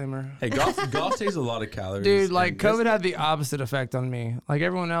 disclaimer. Hey, golf takes a lot of calories. Dude, like and this- COVID had the opposite effect on me. Like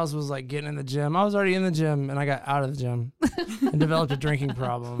everyone else was like getting in the gym. I was already in the gym and I got out of the gym and developed a drinking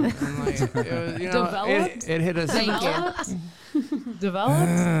problem. And like, it was, Developed? it hit us. Developed?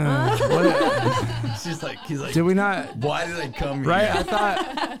 He's like, Did we not? why did I come Right? here?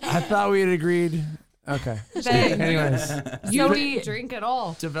 I thought we had agreed. Okay. Anyways, You So didn't drink at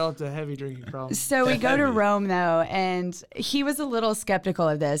all. developed a heavy drinking problem. So we go to Rome though, and he was a little skeptical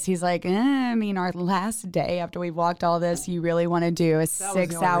of this. He's like, I mean, our last day after we walked all this, you really want to do a That was the only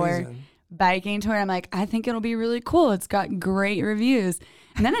 6-hour reason. biking tour? I'm like, I think it'll be really cool. It's got great reviews.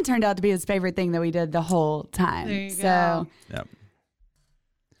 And then it turned out to be his favorite thing that we did the whole time. There you so go. Yep.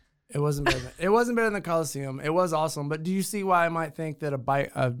 It wasn't better. It wasn't better than the Coliseum. It was awesome, but do you see why I might think that a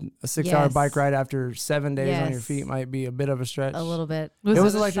 6-hour Yes. bike ride after 7 days on your Yes. feet might be a bit of a stretch? A little bit. Was It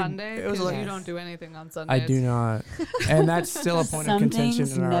was it a electric- Sunday? it was 'Cause elec- you don't do anything on Sundays. I do not, and that's still a point of Some contention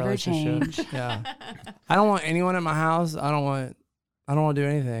things in our never relationship. change. Yeah, I don't want anyone at my house. I don't want to do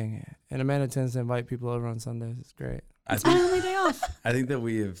anything. And Amanda tends to invite people over on Sundays. It's great. I it's my think, only day off. I think that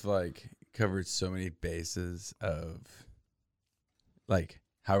we have like covered so many bases of like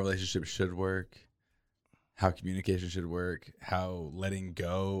how relationships should work, how communication should work, how letting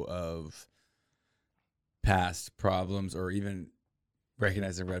go of past problems or even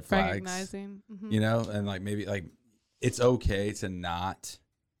recognizing red flags. Recognizing. Mhm. You know, and like maybe like it's okay to not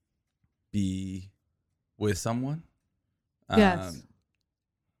be with someone. Yes.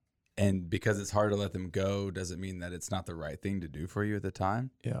 And because it's hard to let them go doesn't mean that it's not the right thing to do for you at the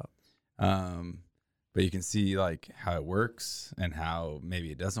time. Yeah. But you can see like how it works and how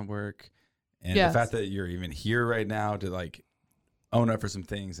maybe it doesn't work. And Yes. the fact that you're even here right now to like own up for some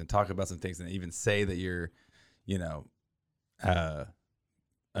things and talk about some things and even say that you're, you know, an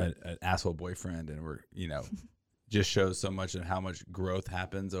asshole boyfriend, and we're, you know, just shows so much of how much growth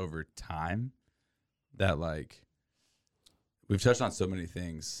happens over time, that like we've touched on so many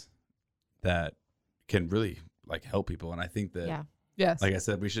things that can really like help people. And I think that, Yeah. Yes. like I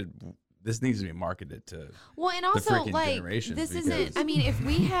said, this needs to be marketed to Well, and the also freaking like generations, this because- isn't. I mean, if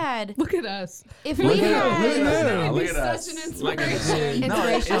we had, Look at us. if Look we at us, had, look at us now, It'd look be at such us. an Look at us. inspiration. No,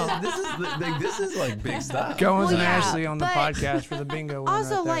 Inspirational. this is like big stuff. Goins Well, and yeah, Ashley on the but podcast for the bingo. win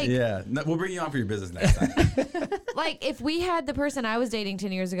also, right there. like- Yeah, no, we'll bring you on for your business next time. like, if we had the person I was dating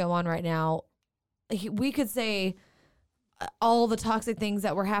 10 years ago on right now, we could say all the toxic things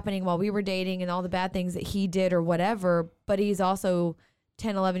that were happening while we were dating and all the bad things that he did or whatever. But he's also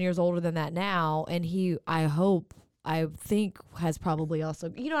 10, 11 years older than that now. And he, I think has probably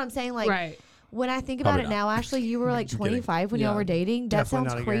also, you know what I'm saying? Like, Right. when I think about Probably it not. now, Ashley, you were like Just kidding. 25 when y'all Yeah, were dating. That definitely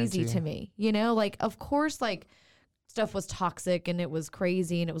sounds not a crazy guarantee. to me. You know, like, of course, like, stuff was toxic and it was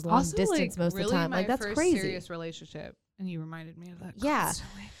crazy and it was long Also, distance like, most really of the time. my Like, that's first crazy. serious relationship, and you reminded me of that. Yeah.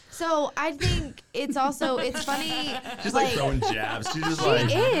 Constantly. So I think it's also, it's funny. Just like throwing jabs. She just like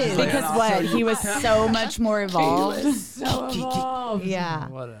is. she's like, Because "And what? also He was so much more evolved. So evolved. Yeah.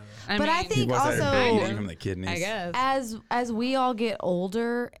 Whatever. But I He think was also, bleeding from the kidneys. I guess. as we all get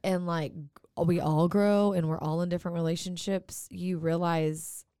older and like we all grow and we're all in different relationships, you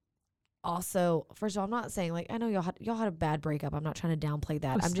realize also, first of all, I'm not saying like, I know y'all had a bad breakup. I'm not trying to downplay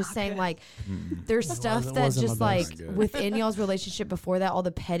that. Was I'm just not saying good. like there's stuff It that wasn't just my like best. Good. within y'all's relationship before that, all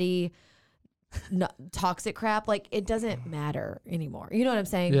the petty toxic crap, like it doesn't matter anymore. You know what I'm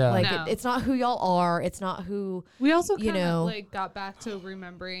saying? Yeah. Like No. it's not who y'all are. It's not who. We also you kind of know. like got back to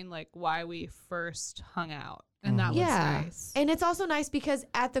remembering like why we first hung out, and that Yeah. was nice. And it's also nice because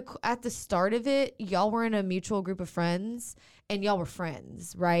at the start of it, y'all were in a mutual group of friends and y'all were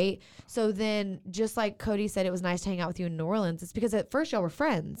friends, right? So then just like Cody said, it was nice to hang out with you in New Orleans. It's because at first y'all were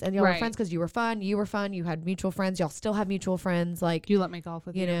friends and y'all were Right. friends because you were fun, you had mutual friends, y'all still have mutual friends, like, You let me golf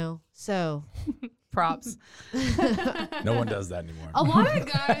with you. you know, so Props. No one does that anymore. A lot of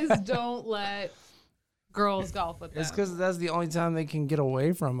guys don't let girls golf with them. It's because that's the only time they can get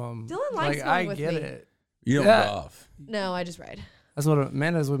away from them. Dylan likes like, going I with get me. it. You don't Yeah. golf. no, I just ride. That's what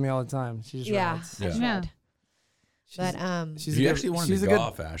Amanda's with me all the time. She just Yeah, rides. I just Yeah. ride. She's, But she's If a you good- actually wanted she's to a good-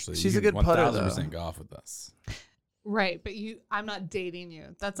 golf, Ashley, she's you a good putter, 1,000% golf with us. Right, but I'm not dating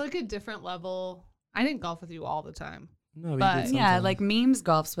you. That's like a different level. I didn't golf with you all the time. No, But- you did Yeah, sometimes. like memes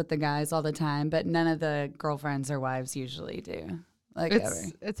golfs with the guys all the time, but none of the girlfriends or wives usually do. Like ever.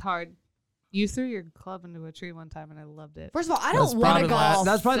 It's hard. You threw your club into a tree one time, and I loved it. first of all, I That's don't want to probably la- golf.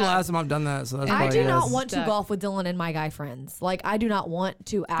 That's probably the Stuck. last time I've done that. So that's I probably do not yes. want to Stuck. golf with Dylan and my guy friends. Like I do not want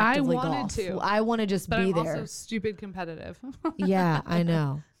to actively wanted golf. to, I want to just But be I'm there. also stupid competitive. Yeah, I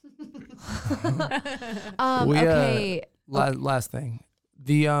know. We, Okay. Last thing.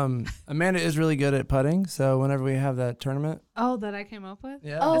 The Amanda is really good at putting, so whenever we have that tournament, Oh, that I came up with?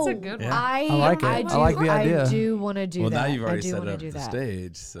 yeah. Oh, a good one. Yeah. I like it. I, I do, like the idea. I do want to do Well, that. now you've I already do set wanna up do the that.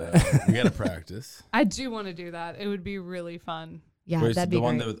 stage, so we got to practice. I do want to do that. It would be really fun. Yeah, Where's that'd the be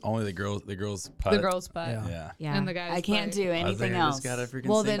one great. that only the girls putt. The girls putt. Yeah. Yeah. Yeah. And the guys I can't putt. do I was anything thinking, else. I just gotta freaking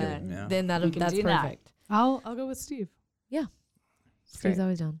well, sink then, it, yeah. then We can that's do that. perfect. I'll go with Steve. Steve's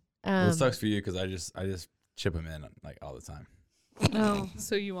always down. Well, it sucks for you because I just chip them in like all the time. Oh,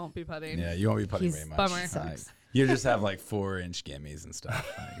 so you won't be putting. Yeah, you won't be putting He's- very much. Bummer. Like, Sucks. you just have like 4-inch gimmies and stuff.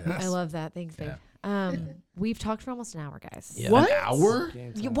 I love that. Thanks, babe. We've talked for almost an hour, guys. Yeah. What? An hour?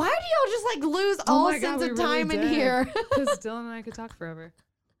 Game Why do time. y'all just like lose Oh all my God, sense we of really time in did. here? Because Dylan and I could talk forever.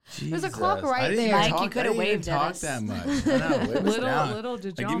 There's a clock Jesus. right I didn't there. even Mike, you talk- coulda I didn't even waved at talk us. that much. I know, wave us down. Little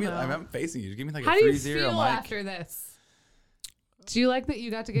did Like, y'all give me, know. I'm facing you. Give me like How a do you 3-0, feel Mike. after this? Do you like that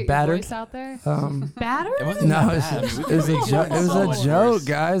you got to get Battered. your voice out there? Battered? It wasn't No, that it's, bad. I mean, we it was a could've joke. been It was so a much joke, worse.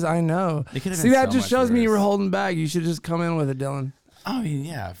 guys. I know. It could've See, been that so just much shows me you were worse. holding back. You should just come in with it, Dylan. I mean,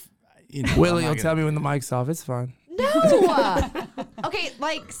 yeah. You know, Willie I'm will not tell gonna me when do the it. mic's off. It's fine. No. Okay,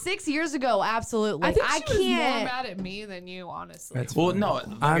 like 6 years ago, absolutely. I think I she was more can't. mad at me than you, honestly. That's Well, fine. no, like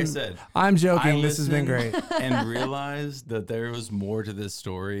I I'm- said, I'm joking. I This has been great. listened and realized that there was more to this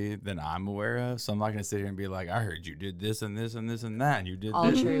story than I'm aware of. So I'm not going to sit here and be like, I heard you did this and this and this and that. And you did All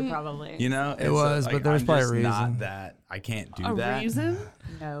this. true, probably. You know, It was, but there's I'm probably a just reason. Not that I can't do A that. reason?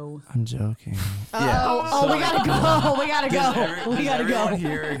 No. I'm joking. Yeah. Oh, we gotta go. We gotta go. We gotta Everyone go.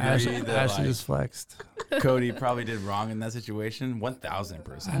 here agree Ashley that like, just flexed. Cody probably did wrong in that situation.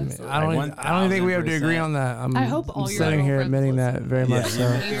 1,000%. I don't even think we have to agree on that. I hope I'm all your sitting here girlfriends admitting listen. that very Yeah, much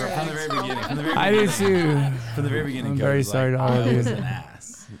so. from the very beginning. From the very I do beginning. too. From the very beginning, I'm Cody very was sorry like, to all of I you. was an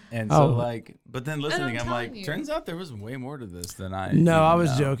ass. And so Oh. like, but then listening, I'm telling like, you. turns out there was way more to this than I. No, I even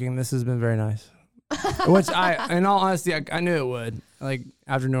was know. joking. This has been very nice. Which in all honesty, I knew it would. Like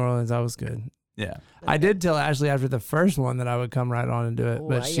after New Orleans, I was good. Yeah. I did tell Ashley after the first one that I would come right on and do it, but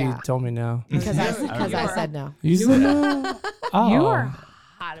Well, she yeah. told me no. Because I Okay. said no. You said no? Oh. You are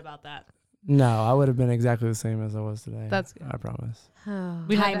hot about that. No, I would have been exactly the same as I was today. That's good. I promise.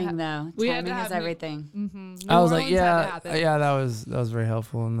 We had to Timing, though. we had to Timing have is me- everything. Mm-hmm. I was like, yeah, that was very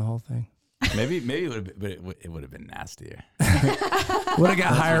helpful in the whole thing. Maybe it would have been, but it would have been nastier. Would have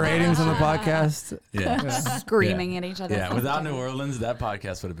got higher ratings on the podcast. Yeah. Screaming at each other. Yeah. Without New Orleans, that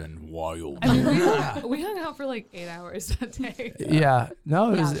podcast would have been wild. I mean, we hung out for like 8 hours that day. Yeah.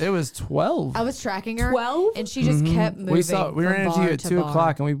 No, it was 12. I was tracking her. 12? And she just kept moving. We ran into you at 2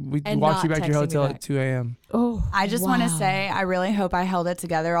 o'clock and we And walked you not back to your texting me hotel back. at 2 a.m. Oh, I just want to Wow. say, I really hope I held it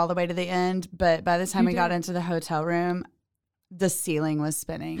together all the way to the end. But by the time we got into the hotel room, the ceiling was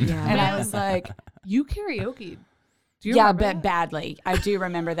spinning. Yeah. And I was like, you karaoke'd. Do you yeah, remember but that? badly. I do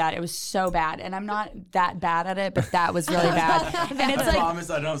remember that. It was so bad. And I'm not that bad at it, but that was really bad. And it's I like, promise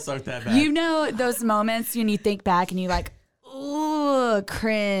I don't suck that bad. you know, those moments when you think back and you like, ooh,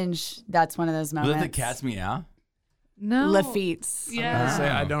 cringe. That's one of those Was moments. that the cat's meow? No. Lafitte's. Yeah. I say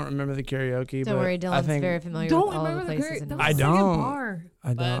I don't remember the karaoke. Don't but worry, I Dylan's think very familiar Don't with all remember the the places. that in was I the second don't. bar.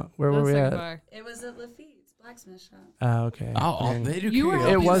 I But don't. Where that were was we the at? second bar. It was at Lafitte's Blacksmith Shop. Okay. Oh, Man. they do You were karaoke.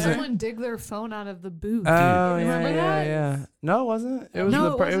 helping It wasn't- someone dig their phone out of the booth. Oh yeah, Remember yeah, that? yeah. No, it wasn't. It was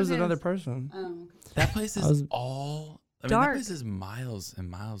No, the it it was wasn't another his. person. Oh. That place I is was- all. I mean, Dark. that place is miles and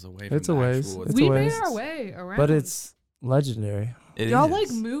miles away from It's the a ways. actual. It's we a made waste. our way around. But it's legendary. It y'all is.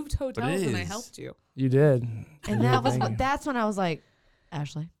 like moved hotels and I is. helped you. You did. And that was Thank you. that's when I was like,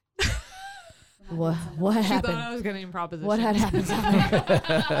 Ashley, what She happened? thought I was getting a proposition. What had happened to me? All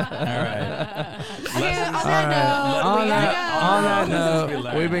right. Okay, on All that right. note, On we that, gotta on go. that Lessons we note,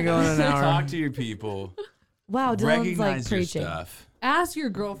 learned. we've been going an hour. Talk to your people. Wow, Dylan's like Recognize your preaching. stuff. Ask your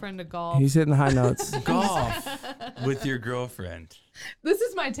girlfriend to golf. He's hitting the high notes. Golf with your girlfriend. This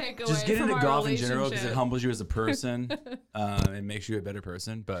is my takeaway. Just get from into our golf in general because it relationship. humbles you as a person and makes you a better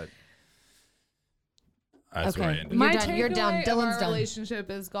person. But that's where I Okay. ended. My You're done. You're done. takeaway of Dylan's our done. relationship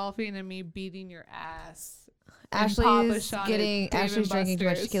is golfing and me beating your ass. And Ashley's Papa shot at Dave Ashley's and drinking too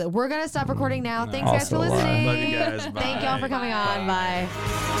much Buster's. tequila. We're gonna stop recording now. Thanks guys for Also a lie. listening. Love you guys. Thank y'all for Bye. coming on. Bye.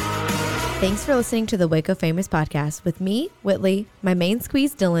 Thanks for listening to the Waco Famous podcast with me, Whitley, my main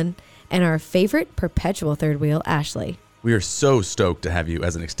squeeze, Dylan, and our favorite perpetual third wheel, Ashley. We are so stoked to have you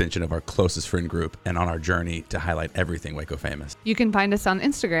as an extension of our closest friend group and on our journey to highlight everything Waco Famous. You can find us on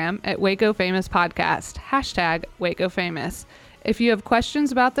Instagram at Waco Famous Podcast, # Waco Famous. If you have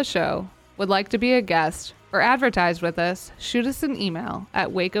questions about the show, would like to be a guest, or advertise with us, shoot us an email at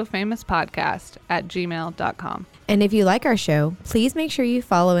wacofamouspodcast@gmail.com. And if you like our show, please make sure you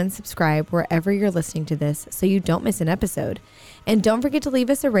follow and subscribe wherever you're listening to this so you don't miss an episode. And don't forget to leave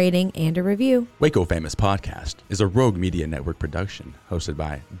us a rating and a review. Waco Famous Podcast is a Rogue Media Network production hosted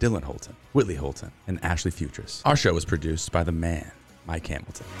by Dylan Holton, Whitley Holton, and Ashley Futris. Our show is produced by the man, Mike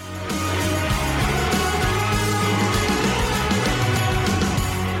Hamilton.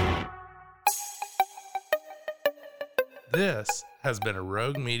 This has been a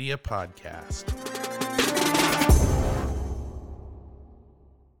Rogue Media podcast.